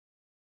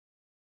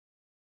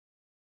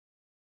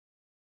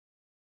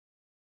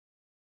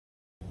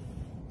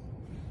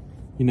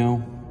You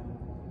know,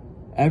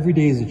 every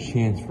day is a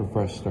chance for a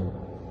fresh start.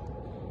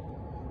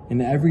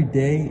 And every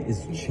day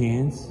is a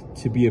chance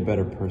to be a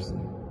better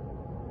person.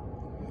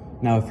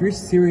 Now, if you're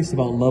serious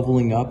about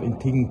leveling up and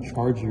taking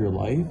charge of your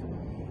life,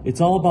 it's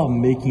all about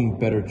making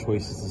better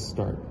choices to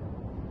start.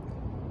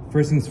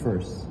 First things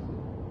first,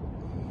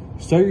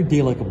 start your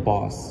day like a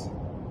boss.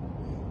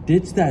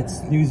 Ditch that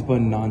snooze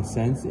button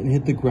nonsense and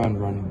hit the ground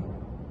running.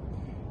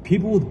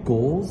 People with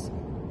goals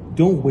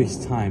don't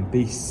waste time.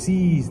 They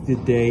seize the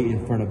day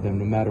in front of them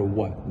no matter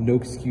what. No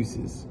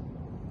excuses.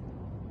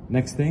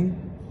 Next thing,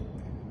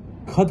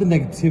 cut the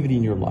negativity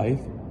in your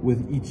life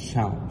with each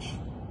challenge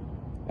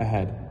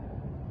ahead.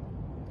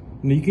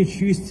 Now, you can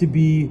choose to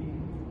be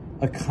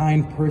a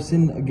kind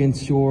person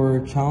against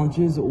your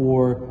challenges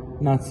or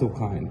not so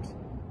kind.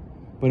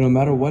 But no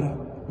matter what,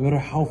 no matter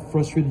how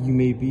frustrated you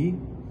may be,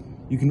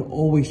 you can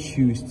always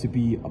choose to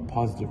be a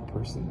positive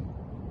person.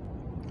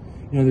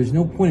 You know, there's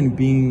no point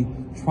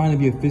in trying to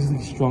be a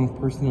physically strong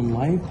person in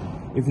life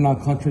if you're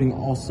not concentrating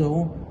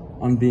also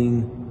on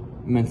being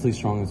mentally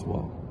strong as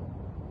well.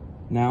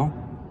 Now,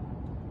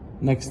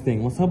 next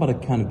thing, let's talk about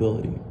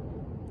accountability.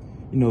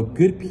 You know,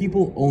 good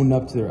people own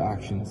up to their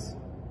actions.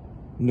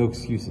 No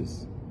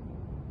excuses.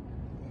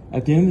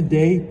 At the end of the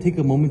day, take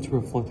a moment to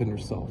reflect on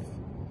yourself.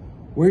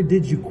 Where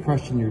did you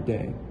crush in your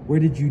day? Where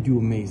did you do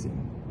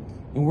amazing?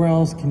 And where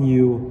else can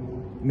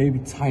you maybe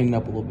tighten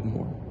up a little bit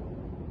more?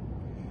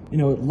 You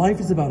know, life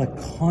is about a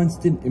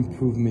constant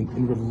improvement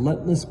and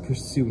relentless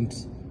pursuit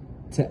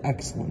to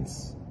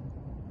excellence.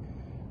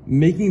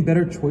 Making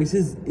better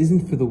choices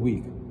isn't for the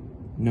weak,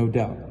 no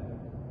doubt,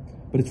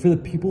 but it's for the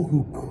people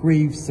who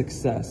crave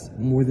success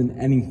more than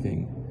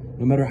anything,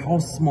 no matter how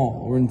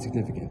small or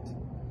insignificant.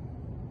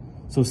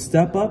 So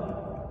step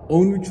up,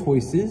 own your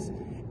choices,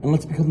 and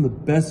let's become the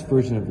best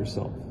version of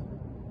yourself.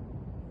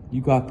 You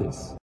got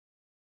this.